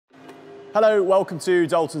Hello, welcome to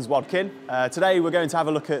Daltons Wadkin. Today we're going to have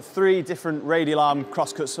a look at 3 different radial arm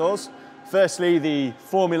crosscut saws. Firstly, the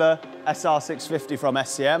Formula SR650 from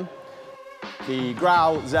SCM, the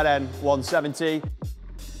Graule ZN 170,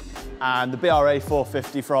 and the BRA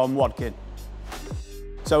 450 from Wadkin.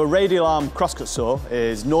 So a radial arm crosscut saw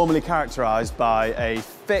is normally characterised by a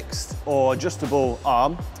fixed or adjustable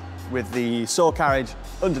arm with the saw carriage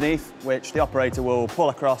underneath, which the operator will pull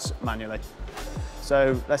across manually.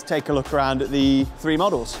 So let's take a look around at the 3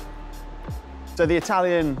 models. So the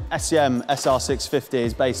Italian SCM SR650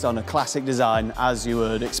 is based on a classic design, as you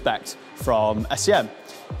would expect from SCM.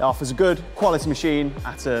 It offers a good quality machine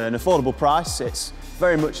at an affordable price. It's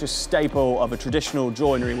very much a staple of a traditional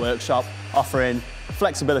joinery workshop, offering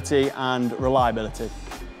flexibility and reliability.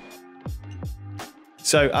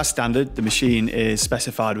 So as standard, the machine is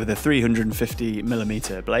specified with a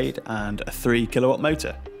 350mm blade and a 3 kilowatt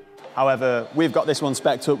motor. However, we've got this one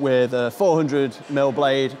spec'd up with a 400mm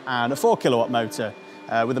blade and a 4 kilowatt motor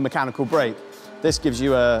with a mechanical brake. This gives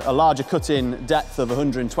you a larger cutting depth of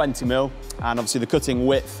 120mm and obviously the cutting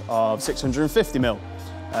width of 650mm.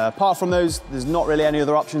 Apart from those, there's not really any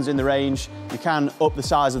other options in the range. You can up the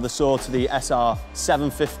size of the saw to the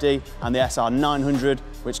SR750 and the SR900,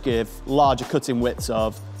 which give larger cutting widths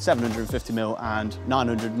of 750mm and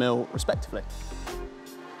 900mm respectively.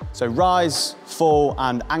 So rise, fall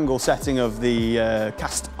and angle setting of the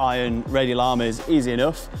cast iron radial arm is easy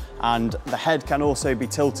enough, and the head can also be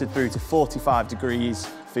tilted through to 45 degrees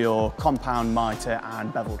for your compound mitre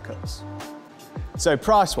and beveled cuts. So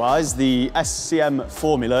price-wise, the SCM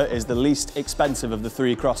Formula is the least expensive of the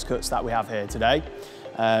 3 crosscuts that we have here today.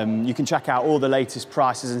 You can check out all the latest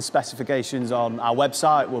prices and specifications on our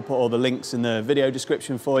website. We'll put all the links in the video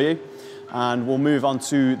description for you. And we'll move on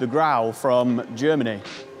to the Graule from Germany.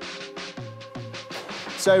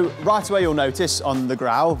 So right away you'll notice on the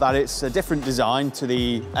Graule that it's a different design to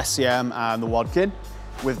the SCM and the Wadkin,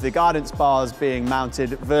 with the guidance bars being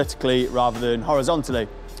mounted vertically rather than horizontally.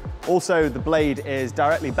 Also, the blade is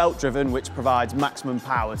directly belt driven, which provides maximum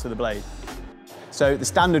power to the blade. So the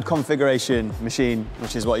standard configuration machine,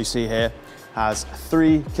 which is what you see here, has a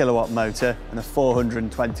 3 kilowatt motor and a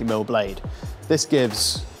 420mm blade. This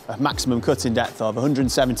gives a maximum cutting depth of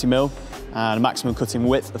 170mm and a maximum cutting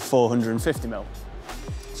width of 450mm.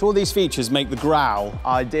 So all these features make the Graule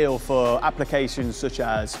ideal for applications such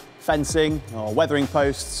as fencing or weathering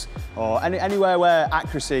posts or anywhere where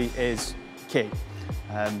accuracy is key.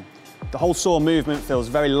 The whole saw movement feels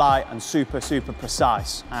very light and super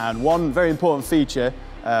precise. And one very important feature,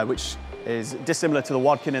 which is dissimilar to the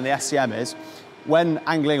Wadkin and the SCM, is when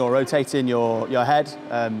angling or rotating your head,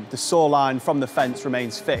 the saw line from the fence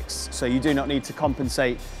remains fixed. So you do not need to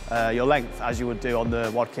compensate your length as you would do on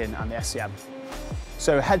the Wadkin and the SCM.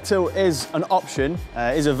 So head tilt is an option,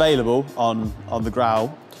 is available on the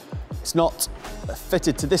Graule. It's not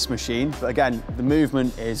fitted to this machine, but again, the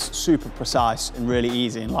movement is super precise and really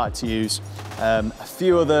easy and light to use. A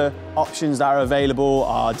few other options that are available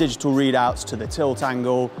are digital readouts to the tilt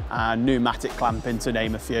angle and pneumatic clamping, to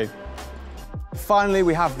name a few. Finally,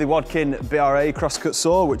 we have the Wadkin BRA crosscut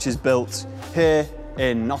saw, which is built here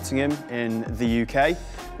in Nottingham in the UK.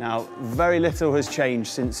 Now, very little has changed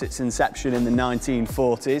since its inception in the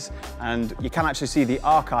 1940s, and you can actually see the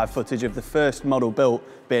archive footage of the first model built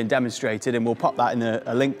being demonstrated, and we'll pop that in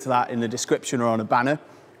a link to that in the description or on a banner.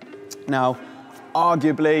 Now,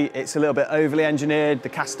 arguably, it's a little bit overly engineered, the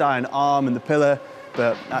cast iron arm and the pillar,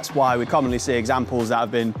 but that's why we commonly see examples that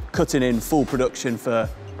have been cutting in full production for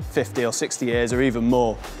 50 or 60 years or even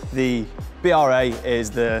more. The BRA is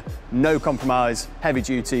the no compromise, heavy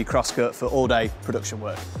duty crosscut for all day production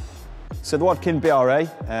work. So the Wadkin BRA,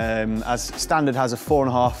 as standard, has a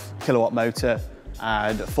 4.5 kilowatt motor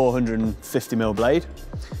and a 450mm blade.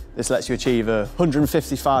 This lets you achieve a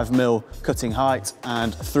 155mm cutting height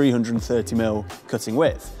and 330mm cutting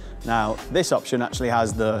width. Now, this option actually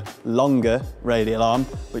has the longer radial arm,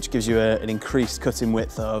 which gives you an increased cutting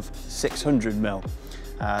width of 600mm.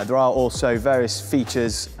 There are also various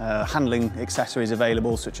features, handling accessories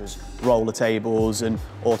available, such as roller tables and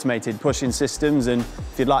automated pushing systems. And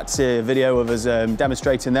if you'd like to see a video of us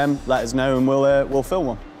demonstrating them, let us know and we'll film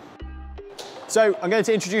one. So I'm going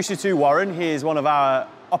to introduce you to Warren. He is one of our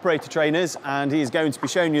operator trainers, and he's going to be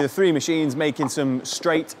showing you the 3 machines making some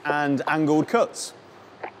straight and angled cuts.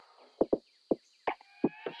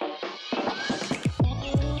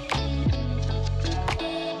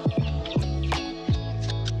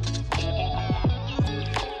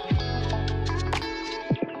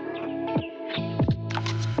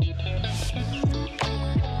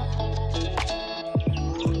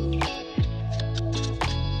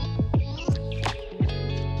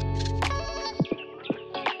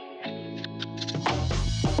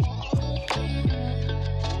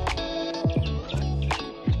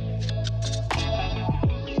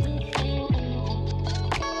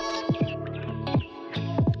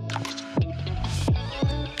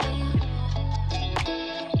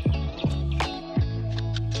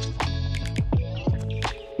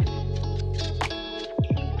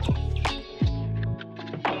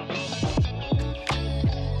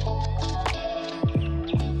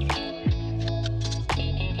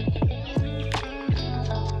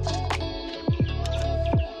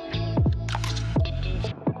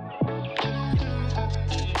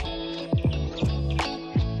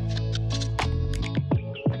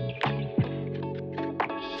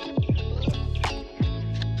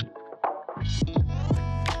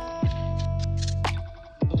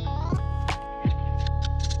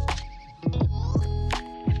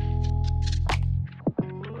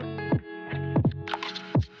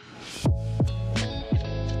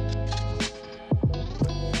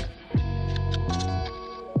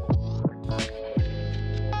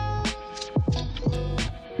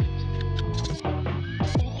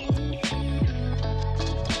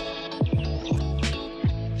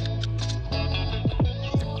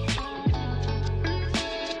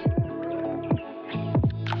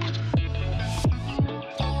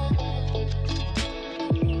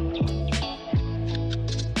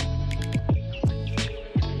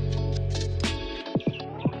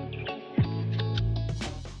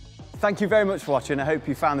 Thank you very much for watching. I hope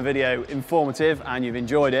you found the video informative and you've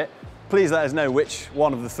enjoyed it. Please let us know which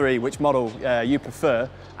one of the three, which model you prefer.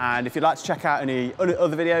 And if you'd like to check out any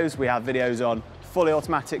other videos, we have videos on fully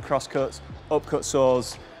automatic crosscuts, upcut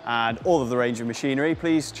saws, and all of the range of machinery.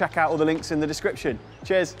 Please check out all the links in the description.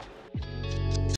 Cheers.